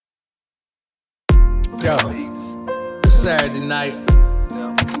Yo, it's Saturday night.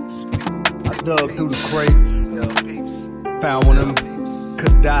 I dug through the crates, found one of them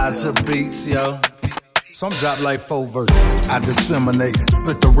CODAJA beats, yo. So I'm dropped like 4 verses. I disseminate,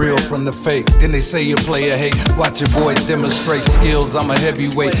 split the real from the fake. Then they say you play a hate. Watch your boy demonstrate skills. I'm a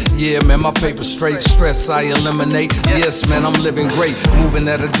heavyweight. Yeah, man, my paper straight. Stress I eliminate. Yes, man, I'm living great. Moving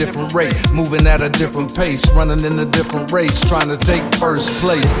at a different rate. Moving at a different pace. Running in a different race. Trying to take first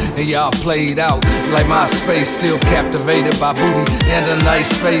place. And y'all played out like my space. Still captivated by booty and a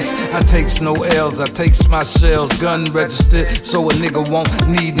nice face. I takes no L's. I takes my shells. Gun registered so a nigga won't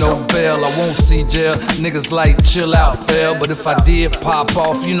need no bail. I won't see jail. Niggas like chill out, fail. But if I did pop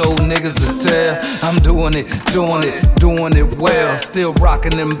off, you know niggas will tell. I'm doing it well. Still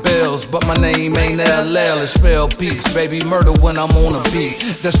rocking them bells, but my name ain't LL. It's FellPeepz, baby. Murder when I'm on a beat.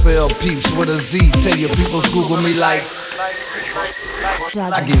 That's FellPeepz with a Z. Tell your peoples Google me like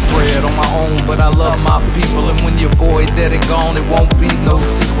I get bread on my own, but I love my people. And when your boy dead and gone, it won't be no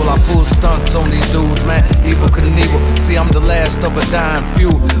sequel. I pull stunts on these dudes, man. Evil Knievel. See, I'm the last of a dying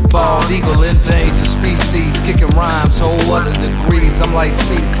few. Bald eagle, endangered species. Kicking rhymes, whole other degrees. I'm like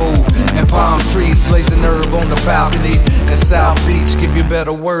seafood and palm trees. Blazing herb on the balcony at South Beach. Give you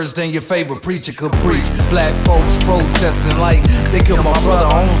better words than your favorite preacher could preach. Black folks protesting like they killed my brother.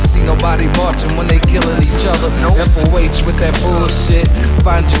 I don't see nobody marching when they killing each other. FOH with that bullshit.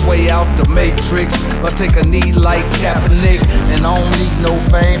 Find your way out the matrix, or take a knee like Kaepernick. And I don't need no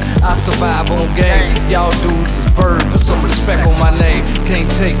fame, I survive on game. Y'all dudes is bird, put some respect on my name. Can't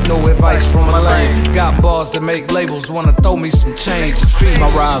take no advice from a lame. Got bars that make labels wanna throw me some change. Speed my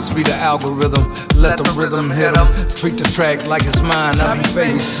rhymes, be the algorithm. Let the rhythm hit 'em. Treat the track like it's mine, I be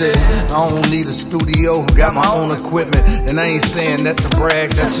babysitting. I don't need a studio, got my own equipment. And I ain't saying that to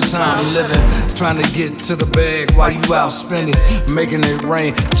brag, that's just how I'm living. Trying to get to the bag while you out spending. Making it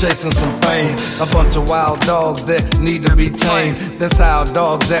rain, chasing some fame. A bunch of wild dogs that need to be tamed. That's how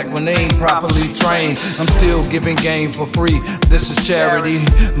dogs act when they ain't properly trained. I'm still giving game for free. This is charity,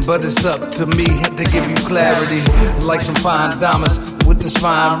 but it's up to me to give you clarity. Like some fine diamonds with this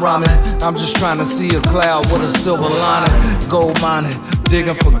fine rhyming. I'm just trying to see a cloud with a silver lining. Gold mining,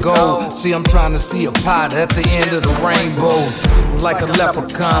 digging for gold. See, I'm trying to see a pot at the end of the rainbow. Like a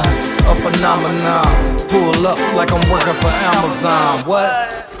leprechaun, a phenomenon. Pull up like I'm working for Amazon.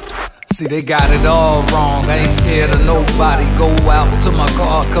 What? See, they got it all wrong. I ain't scared of nobody. Go out to my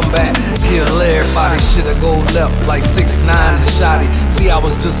car, come back, kill everybody. Shoulda go left like 6ix9ine and Shotty. See, I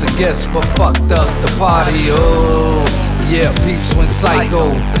was just a guest, but fucked up the party. Oh, yeah, peeps went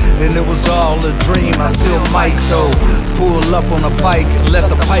psycho. And it was all a dream, I still might though. Pull up on a bike and let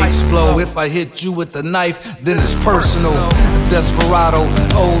the pipes flow. If I hit you with the knife, then it's personal. Desperado,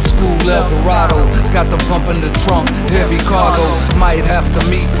 old school Eldorado. Got the pump in the trunk, heavy cargo. Might have to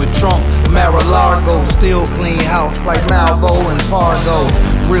meet with Trump, Mar-a-Lago. Still clean house like Malvo and Fargo.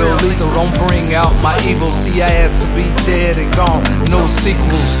 Real lethal, don't bring out my evil. See, I ass to be dead and gone, no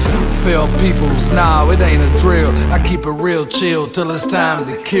sequels. FellPeepz, nah, it ain't a drill. I keep it real chill till it's time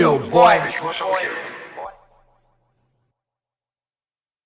to kill, boy.